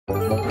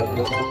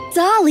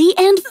Dolly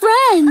and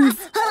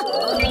Friends!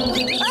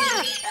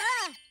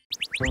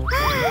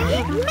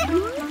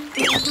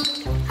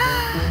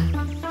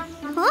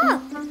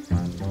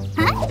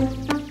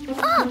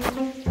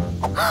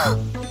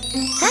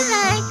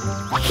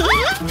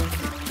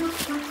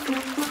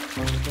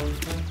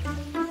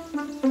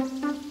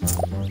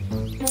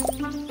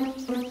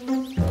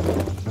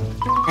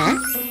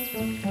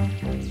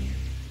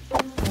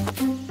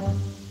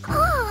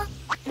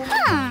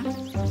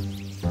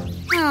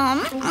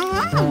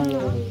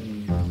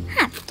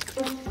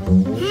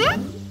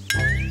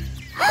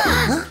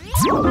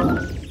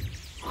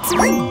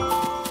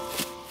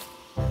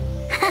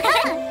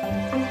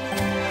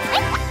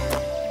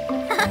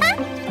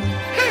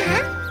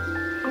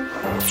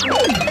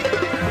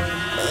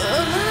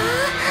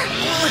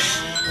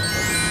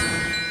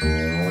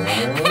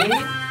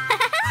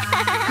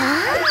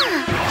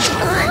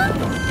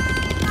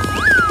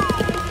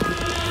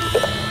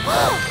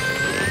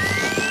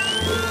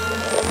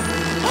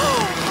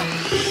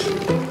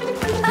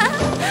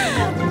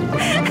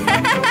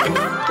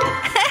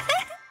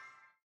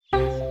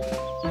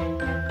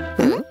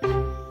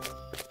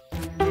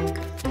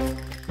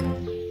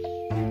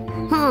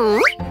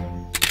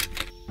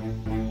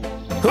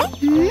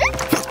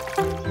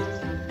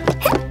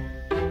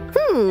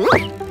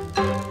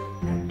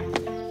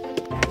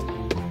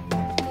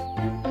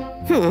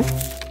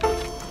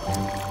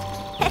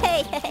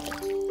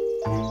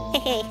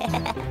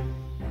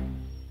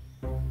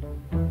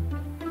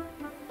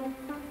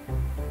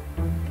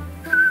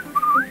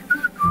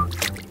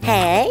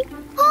 Hey.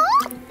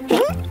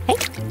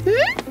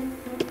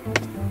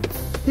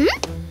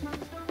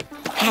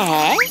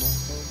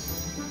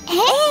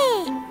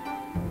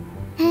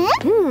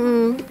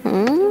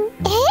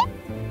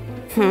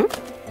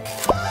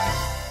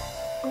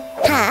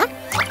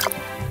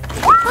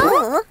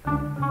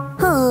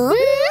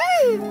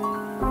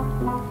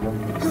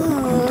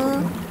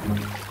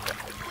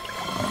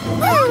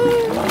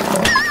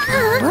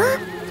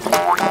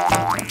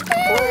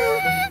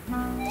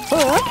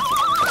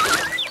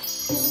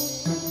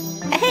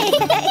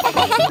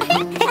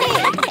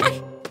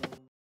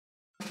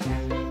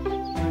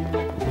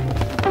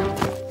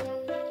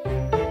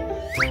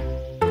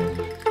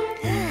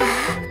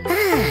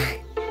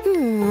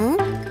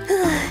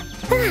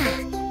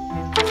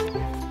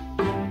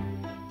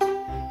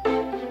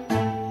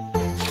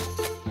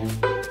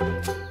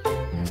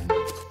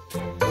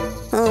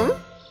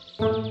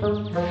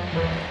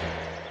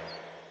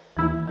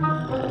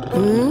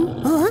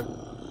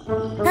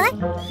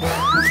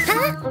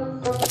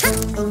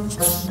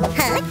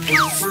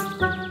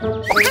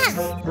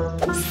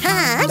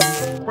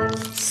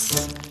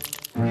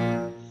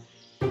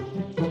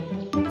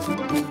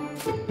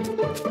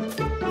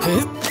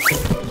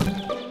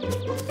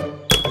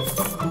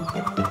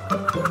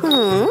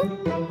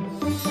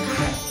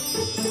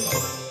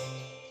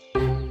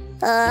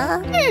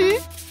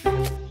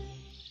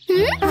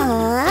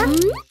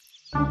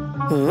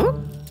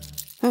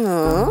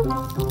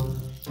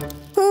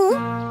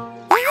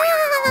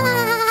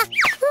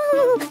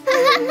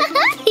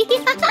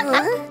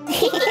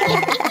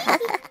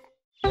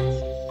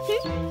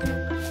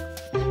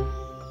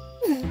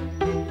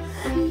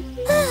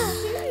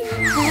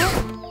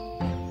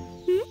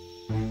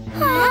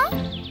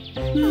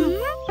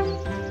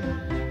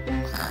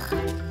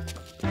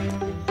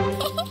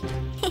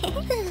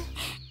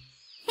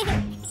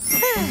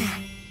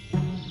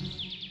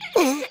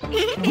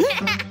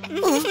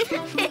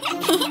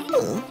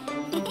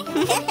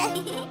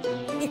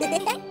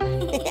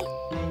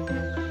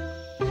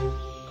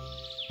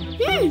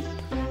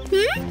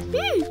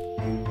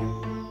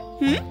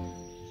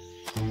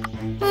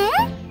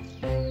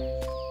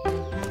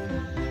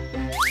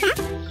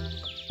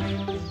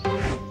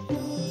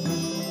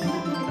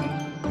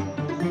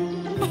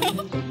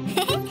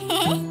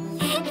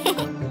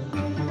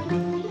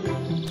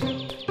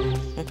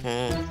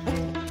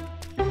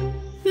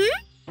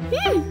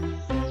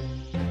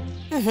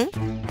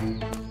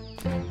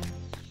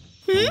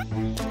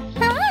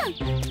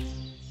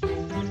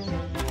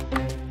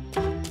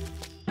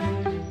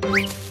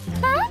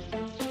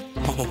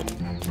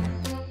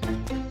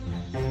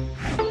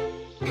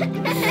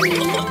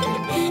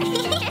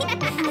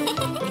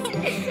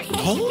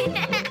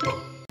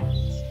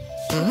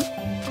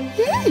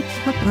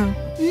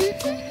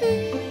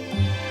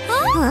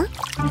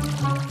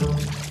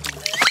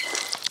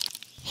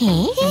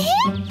 Hey.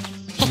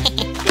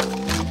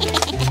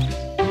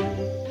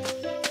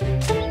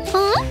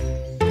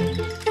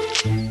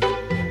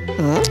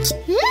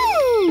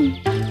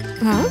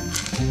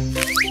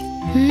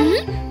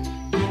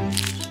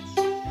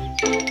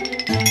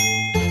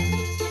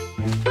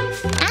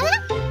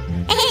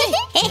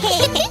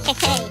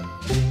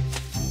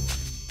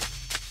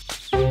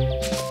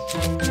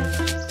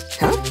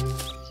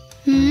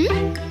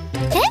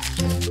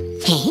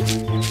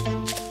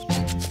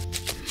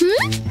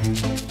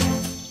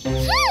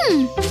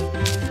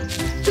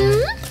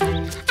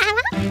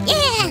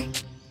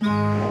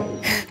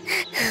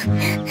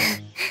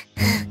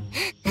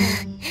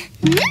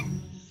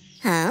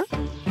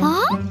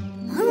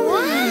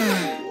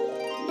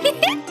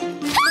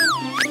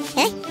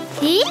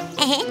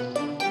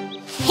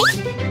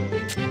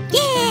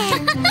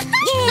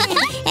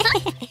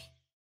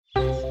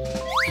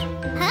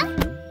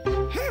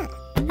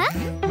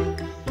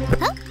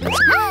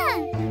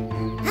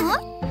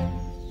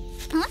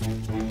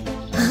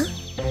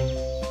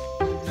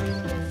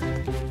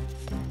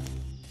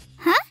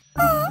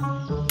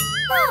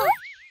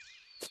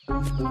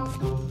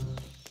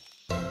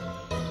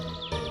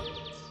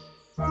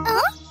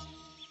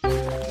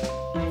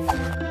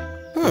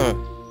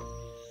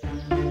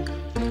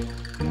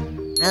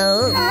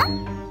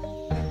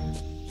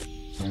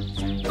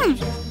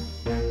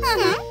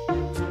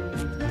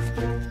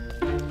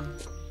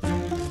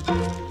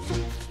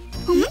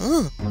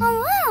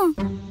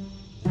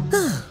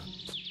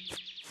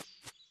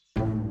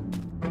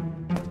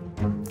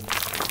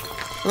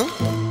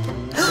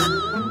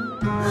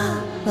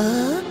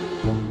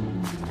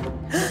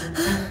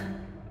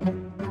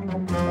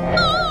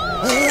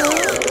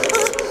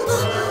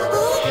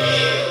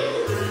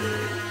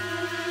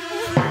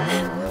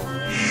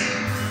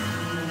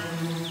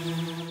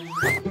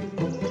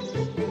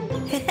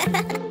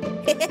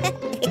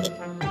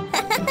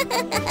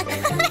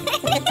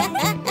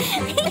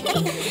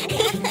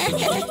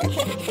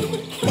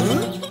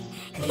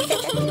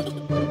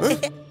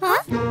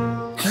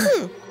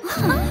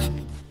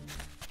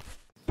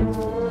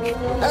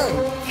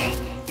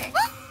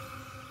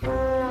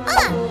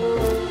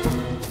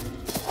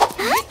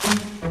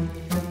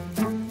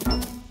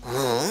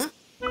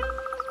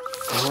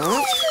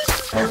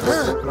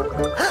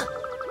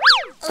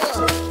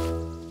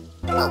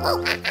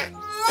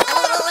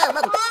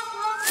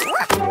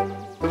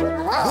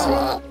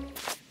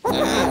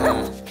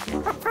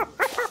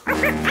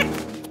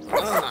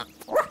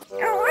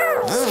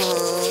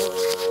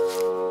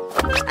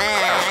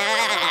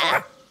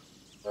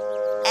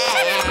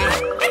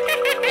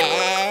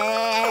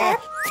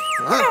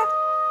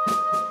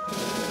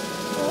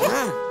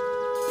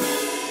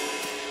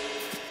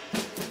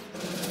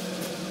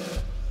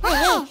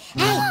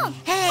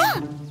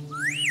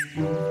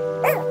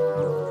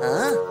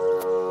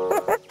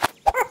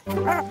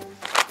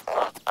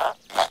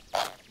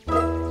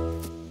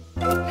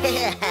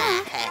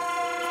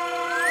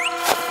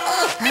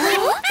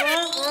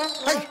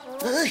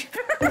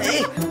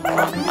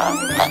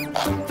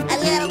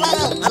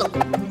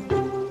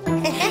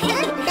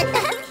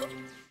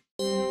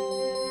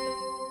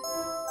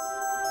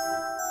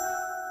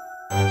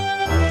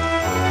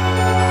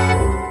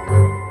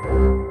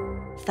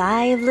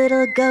 Five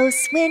little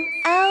ghosts went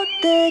out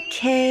the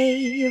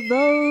cave,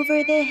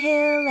 over the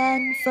hill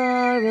and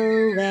far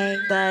away.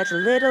 But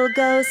little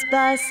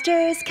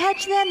ghostbusters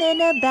catch them in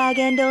a bag,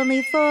 and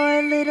only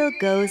 4 little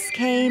ghosts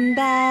came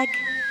back.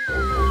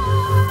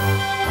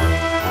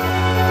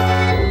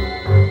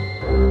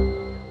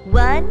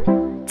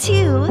 One,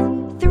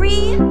 two,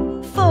 three,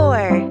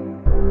 4.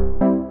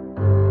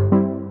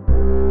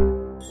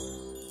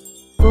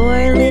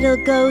 4 little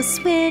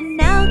ghosts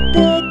went out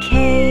the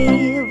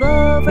cave,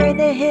 over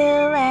the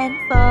hill and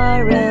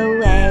far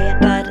away.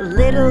 But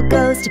little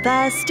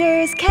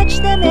ghostbusters catch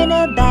them in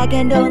a bag,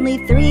 and only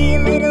 3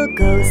 little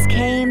ghosts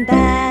came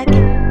back.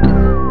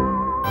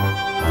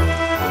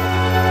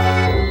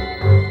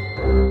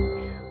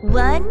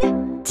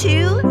 One,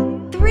 two,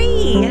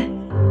 three.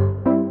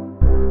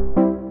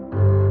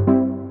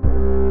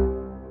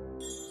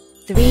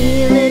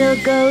 3 little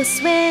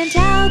ghosts went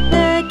out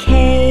the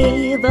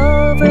cave,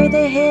 over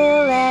the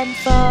hill and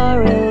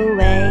far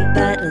away.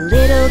 But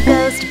little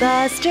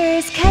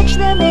ghostbusters catch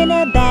them in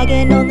a bag,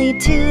 and only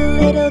 2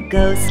 little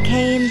ghosts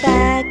came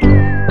back.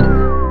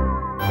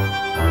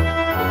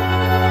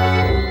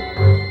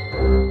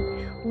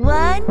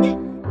 One,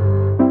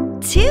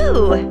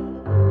 two.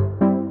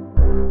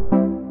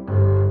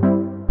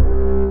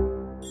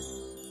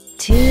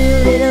 2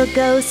 little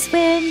ghosts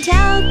went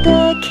out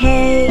the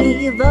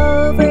cave,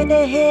 over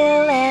the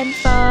hill and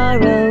far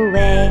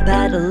away.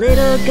 But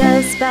little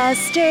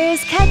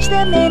ghostbusters catch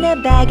them in a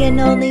bag, and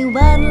only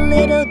 1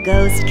 little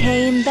ghost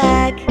came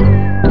back.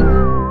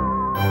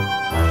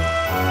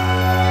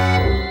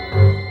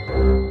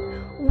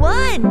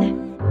 One.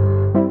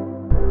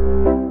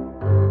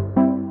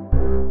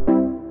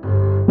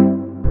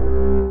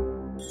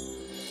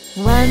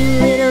 1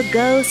 little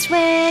ghost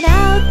went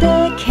out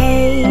the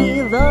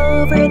cave,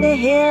 over the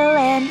hill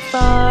and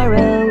far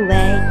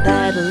away.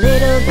 But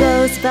little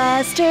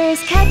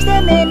ghostbusters catch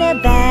them in a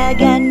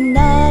bag, and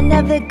none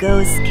of the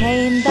ghosts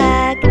came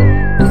back.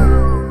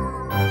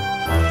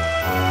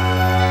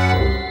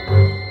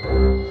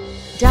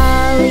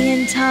 Dolly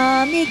and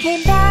Tommy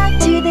came back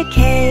to the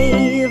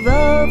cave,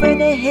 over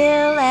the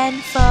hill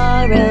and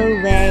far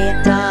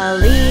away.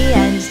 Dolly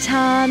and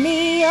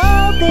Tommy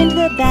opened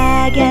the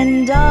bag,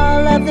 and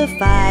all of the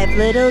 5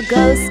 little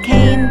ghosts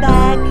came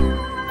back.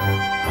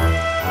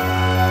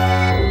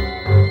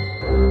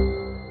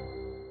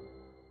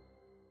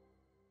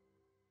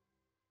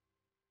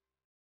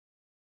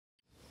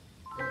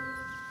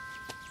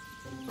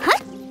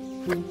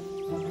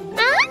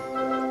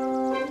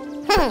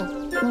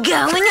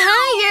 Going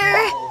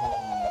higher!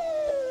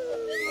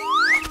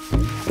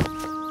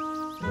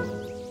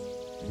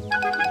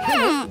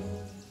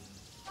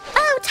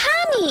 Oh,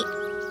 Tommy!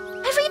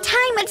 Every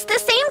time it's the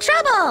same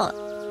trouble!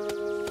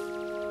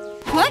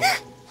 What?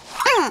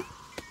 Huh?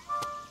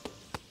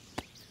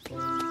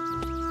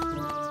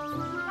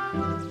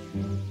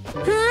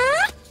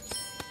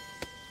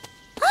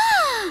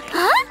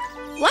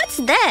 What's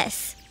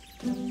this?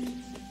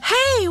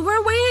 Hey,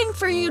 we're waiting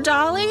for you,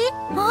 Dolly.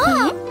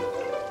 Huh?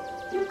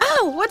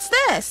 Oh, what's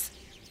this?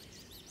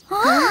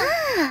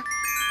 Wow!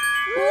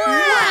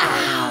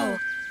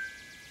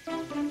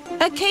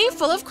 A cave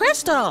full of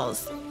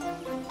crystals.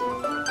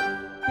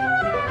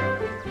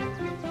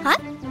 Huh?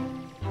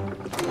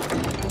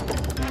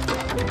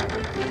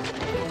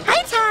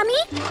 Hi, Tom!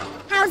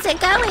 How's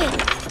it going?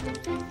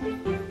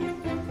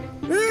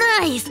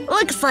 Nice!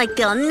 Looks like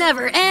they'll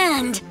never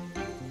end.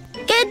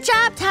 Good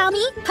job,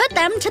 Tommy. Put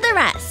them to the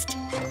rest.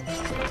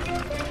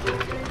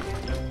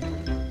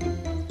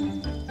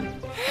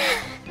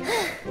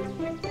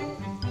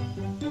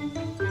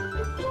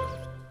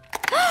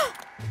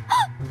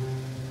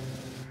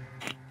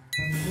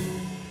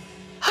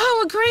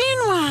 Oh, a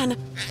green one.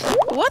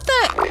 What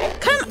the?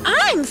 Come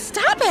on,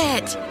 stop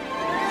it.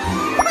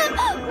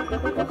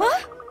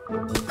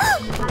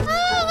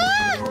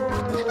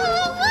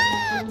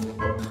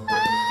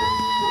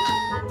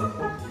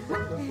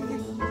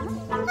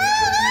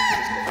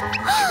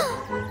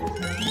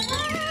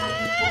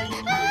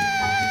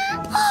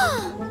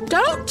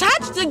 Don't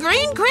touch the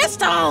green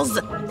crystals.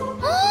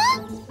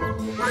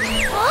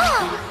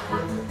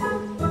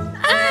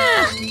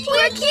 Ah,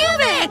 we're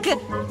cubic.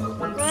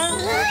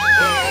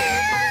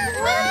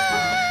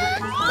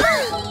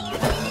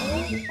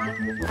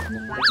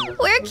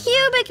 We're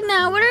cubic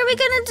now. What are we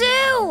gonna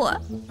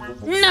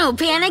do? No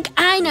panic.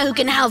 I know who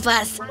can help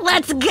us.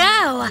 Let's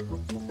go.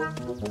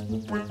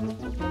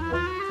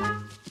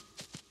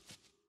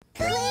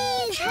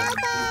 Please help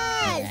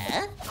us.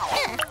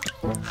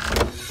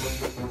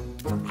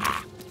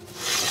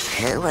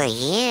 Who are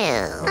you?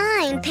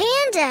 I'm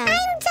Panda.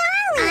 I'm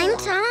Dolly. I'm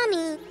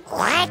Tommy.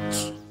 What?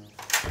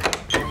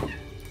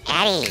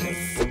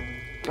 Eddie's.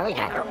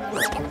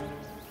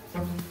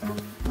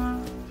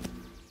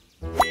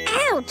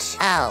 Ouch.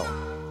 Oh,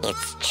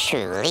 it's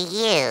truly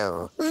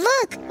you.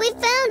 Look, we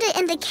found it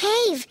in the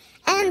cave.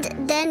 And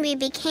then we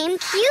became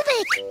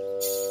cubic.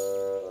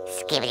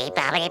 Skibbity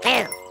bobbity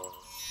boo.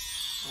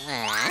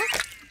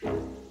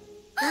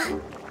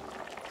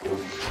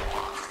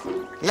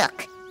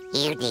 Look,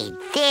 you need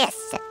this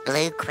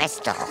blue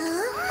crystal.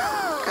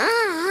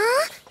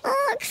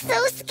 Looks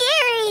so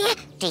scary.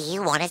 Do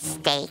you want to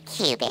stay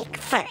cubic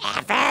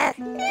forever?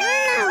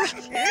 No.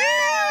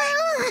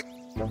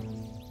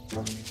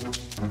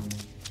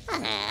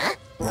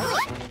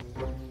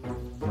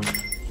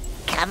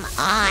 Come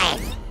on,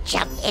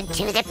 jump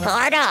into the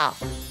portal.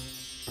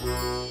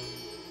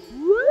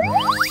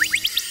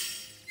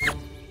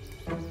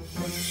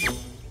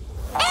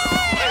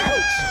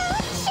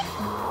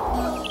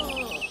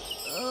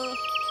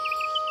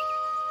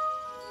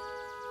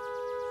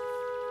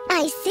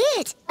 I see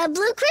it. A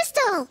blue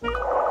crystal.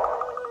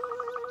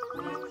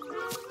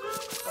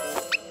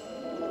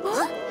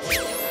 Run!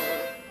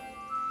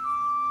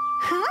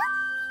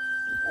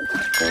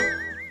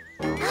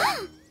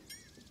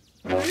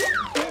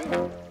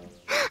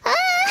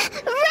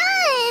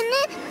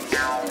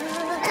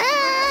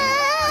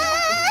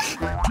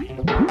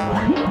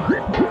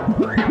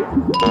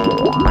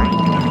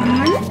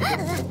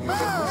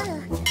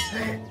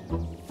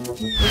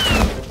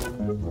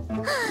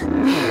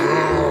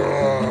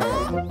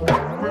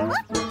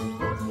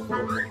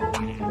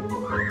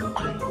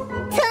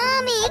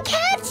 Tommy,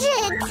 catch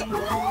it!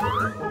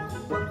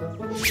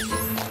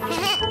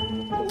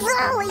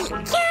 Dolly,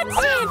 catch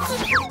it!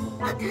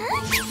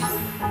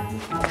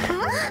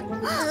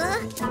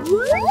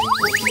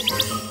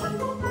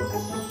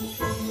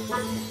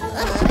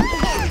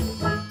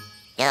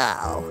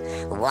 Oh,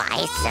 why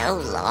so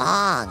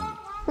long?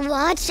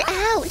 Watch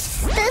out!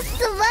 The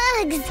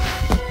slugs!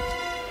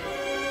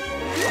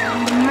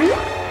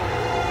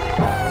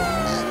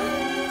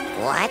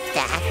 What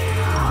the?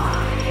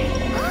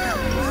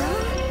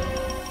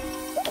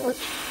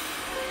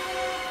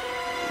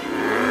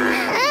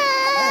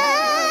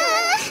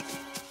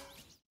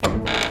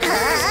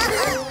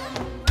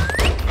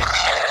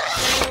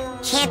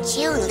 Can't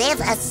you live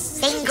a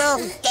single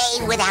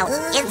day without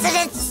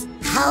incidents?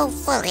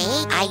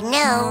 Hopefully, I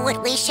know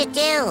what we should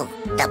do.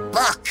 The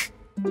book.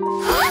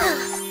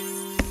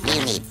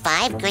 You need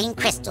 5 green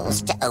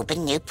crystals to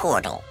open new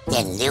portal.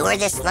 Then lure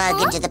the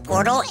slug into the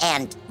portal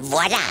and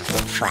voila,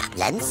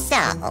 problem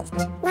solved.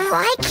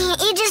 Why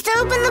can't you just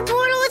open the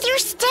portal with your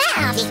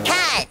staff?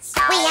 Because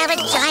we have a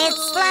giant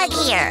slug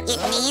here. It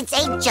needs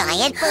a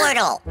giant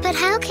portal. But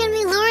how can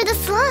we lure the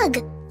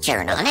slug?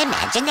 Turn on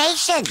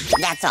imagination.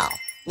 That's all.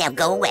 Now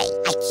go away.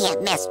 I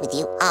can't mess with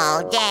you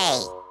all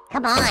day.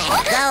 Come on,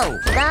 go.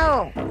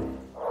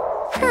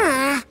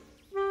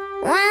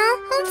 Well,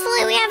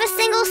 hopefully we have a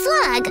single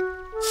slug.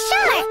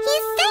 Sure,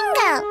 he's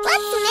single.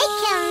 Let's make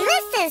him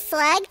miss his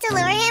slug to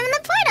lure him in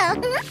the portal.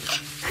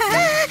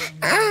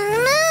 Oh,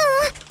 no.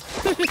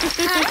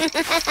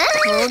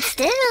 Hold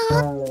still.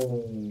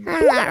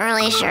 I'm not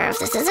really sure if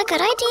this is a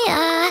good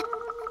idea.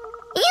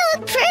 You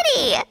look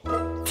pretty.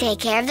 Take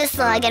care of the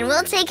slug and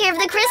we'll take care of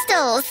the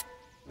crystals.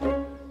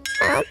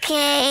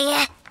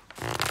 Okay.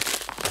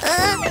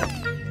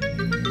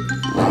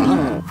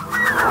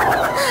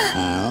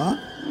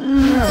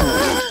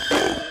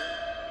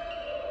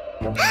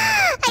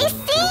 I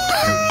see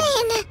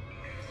mine!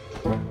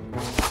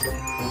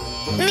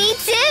 Me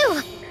too!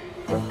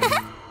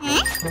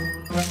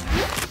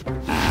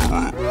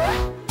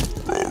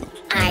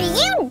 Are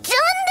you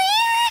done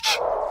there?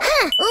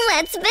 Huh,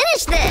 let's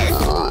finish this!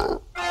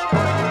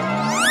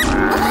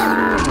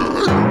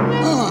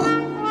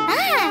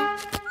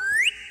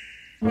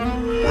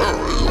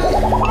 Ah.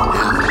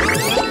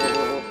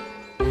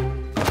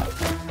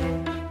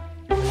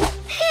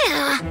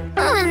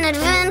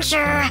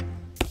 danger.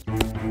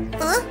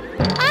 Huh?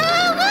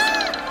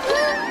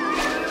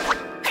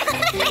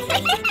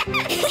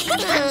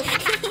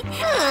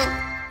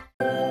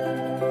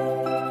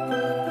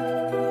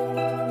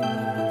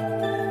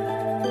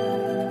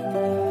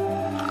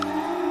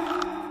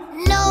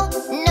 No,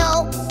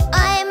 no,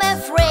 I'm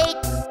afraid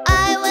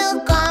I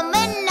will come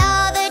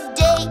another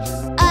day.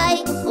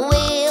 I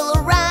will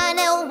run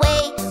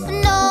away.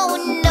 No,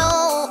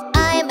 no,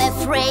 I'm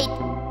afraid.